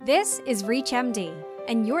This is ReachMD,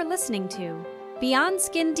 and you're listening to Beyond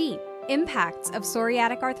Skin Deep, Impacts of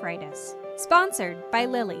Psoriatic Arthritis, sponsored by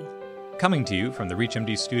Lilly. Coming to you from the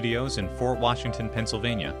ReachMD studios in Fort Washington,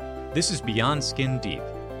 Pennsylvania, this is Beyond Skin Deep,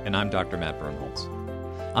 and I'm Dr. Matt Bernholtz.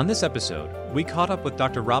 On this episode, we caught up with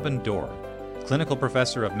Dr. Robin Dorr, clinical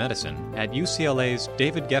professor of medicine at UCLA's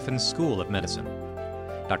David Geffen School of Medicine.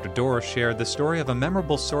 Dr. Dorr shared the story of a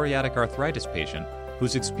memorable psoriatic arthritis patient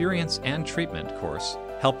whose experience and treatment course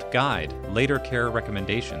helped guide later care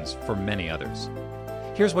recommendations for many others.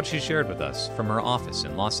 Here's what she shared with us from her office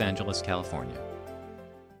in Los Angeles, California.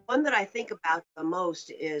 One that I think about the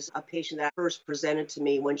most is a patient that first presented to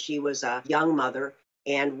me when she was a young mother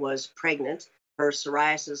and was pregnant. Her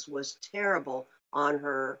psoriasis was terrible on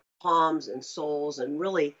her palms and soles and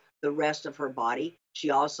really the rest of her body.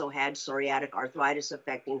 She also had psoriatic arthritis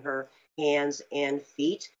affecting her hands and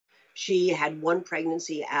feet. She had one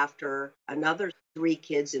pregnancy after another, 3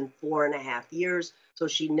 kids in 4.5 years, so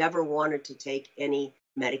she never wanted to take any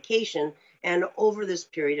medication. And over this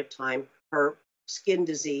period of time, her skin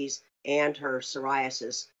disease and her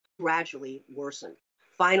psoriasis gradually worsened.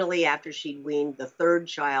 Finally, after she'd weaned the 3rd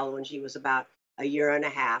child when she was about 1.5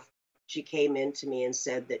 years, she came in to me and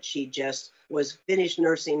said that she just was finished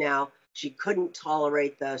nursing now. She couldn't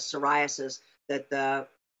tolerate the psoriasis, that the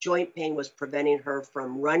joint pain was preventing her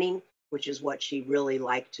from running, which is what she really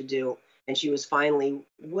liked to do. And she was finally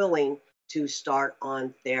willing to start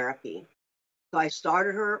on therapy. So I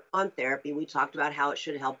started her on therapy. We talked about how it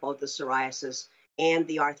should help both the psoriasis and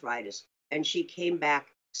the arthritis. And she came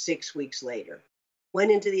back 6 weeks later,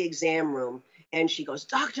 went into the exam room, and she goes,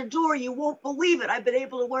 "Dr. Dorr, you won't believe it. I've been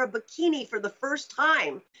able to wear a bikini for the first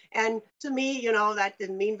time." And to me, that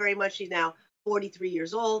didn't mean very much. She's now 43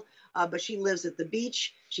 years old, but she lives at the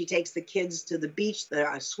beach. She takes the kids to the beach.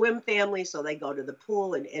 They're a swim family, so they go to the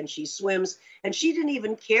pool and she swims. And she didn't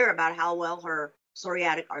even care about how well her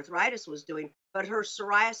psoriatic arthritis was doing, but her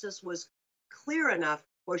psoriasis was clear enough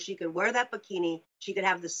where she could wear that bikini. She could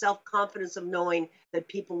have the self-confidence of knowing that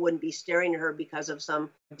people wouldn't be staring at her because of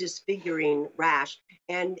some disfiguring rash.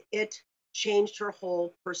 And it changed her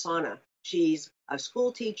whole persona. She's a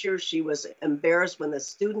school teacher. She was embarrassed when the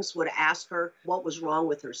students would ask her what was wrong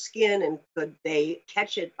with her skin and could they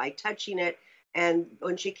catch it by touching it. And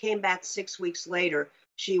when she came back 6 weeks later,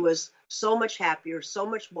 she was so much happier, so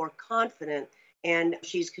much more confident, and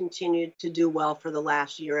she's continued to do well for the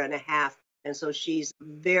last 1.5 years. And so she's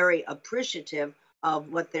very appreciative of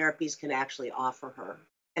what therapies can actually offer her.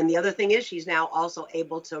 And the other thing is she's now also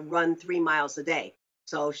able to run 3 miles a day.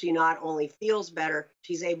 So she not only feels better,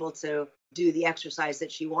 she's able to do the exercise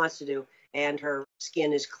that she wants to do, and her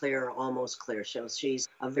skin is clear, almost clear. So she's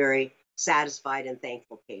a very satisfied and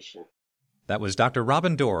thankful patient. That was Dr.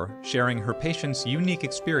 Robin Dorr sharing her patient's unique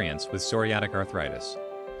experience with psoriatic arthritis.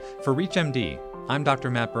 For ReachMD, I'm Dr.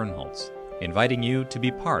 Matt Bernholtz, inviting you to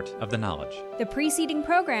be part of the knowledge. The preceding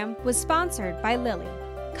program was sponsored by Lilly.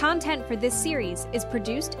 Content for this series is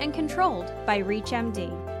produced and controlled by ReachMD.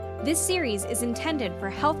 This series is intended for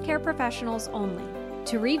healthcare professionals only.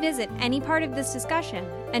 To revisit any part of this discussion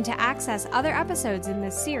and to access other episodes in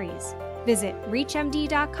this series, visit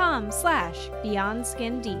reachmd.com/Beyond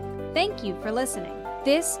Skin Deep. Thank you for listening.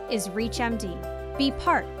 This is ReachMD. Be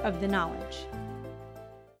part of the knowledge.